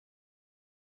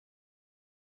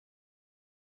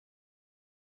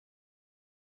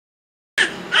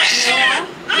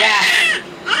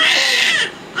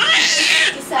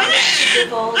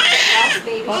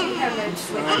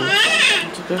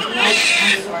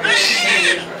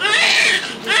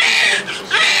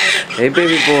Hey,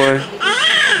 baby boy.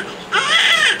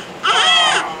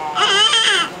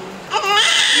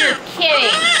 You're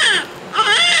kidding.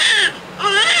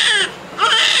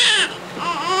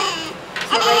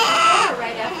 So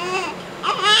right after?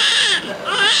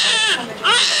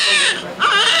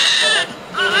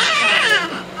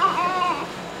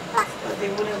 But they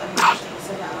wouldn't let me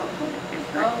sit out.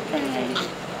 Okay.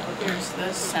 Here's the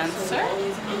sensor.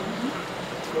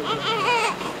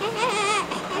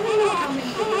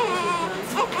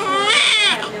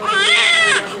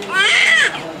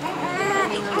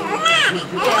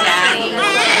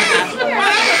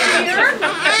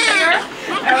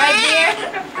 Right here.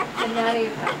 And now you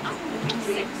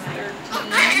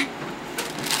 613.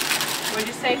 What'd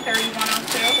you say?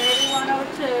 3102?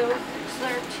 3102.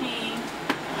 613.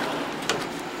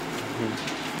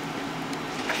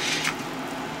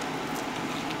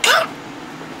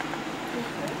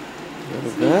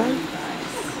 Little bad.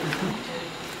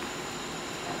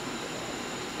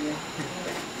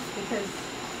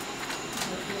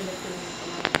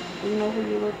 You know who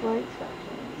you look like?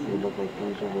 You look like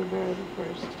Angel Rivera the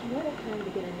first. What a time to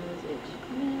get a nose itch.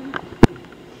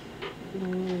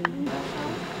 Man.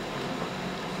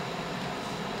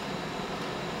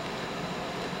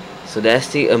 So that's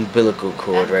the umbilical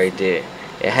cord right there.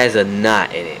 It has a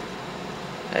knot in it.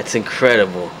 That's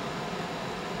incredible.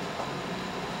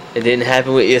 It didn't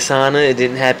happen with Yasana. It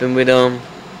didn't happen with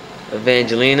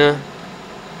Evangelina.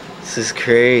 This is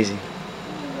crazy.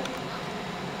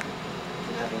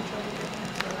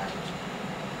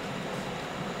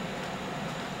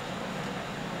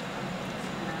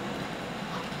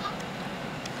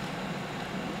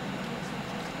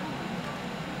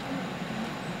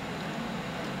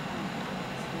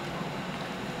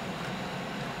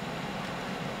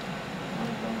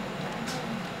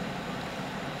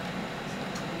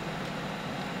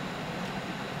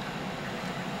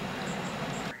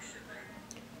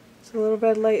 So the little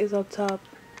red light is up top.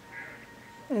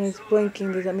 And it's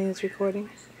blinking. Does that mean it's recording?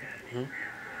 Mm-hmm.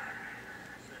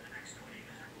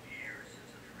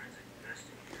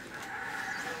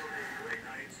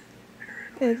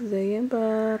 It's Izeyiah and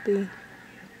Bobby.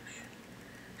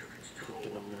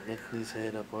 Lifting his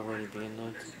head up already, being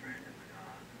nuts.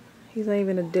 He's not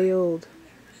even a day old.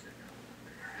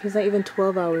 He's not even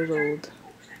 12 hours old.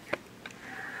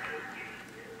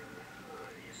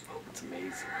 It's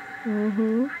amazing.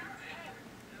 Mm-hmm.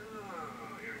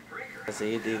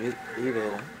 Izeyiah David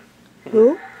Rivera.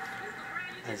 Who?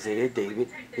 Izeyiah David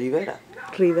Rivera.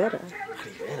 Rivera.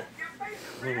 Rivera.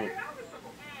 Mm-hmm.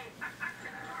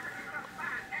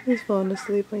 He's falling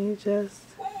asleep on your chest.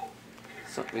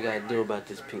 Something we gotta do about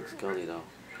this pink Scully though.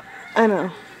 I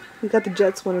know. We got the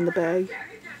Jets one in the bag.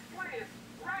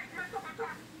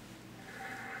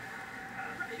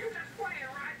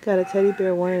 Got a teddy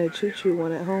bear one and a choo-choo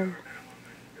one at home.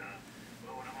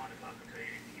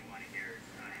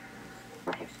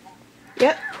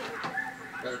 Yep.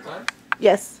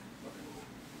 Yes.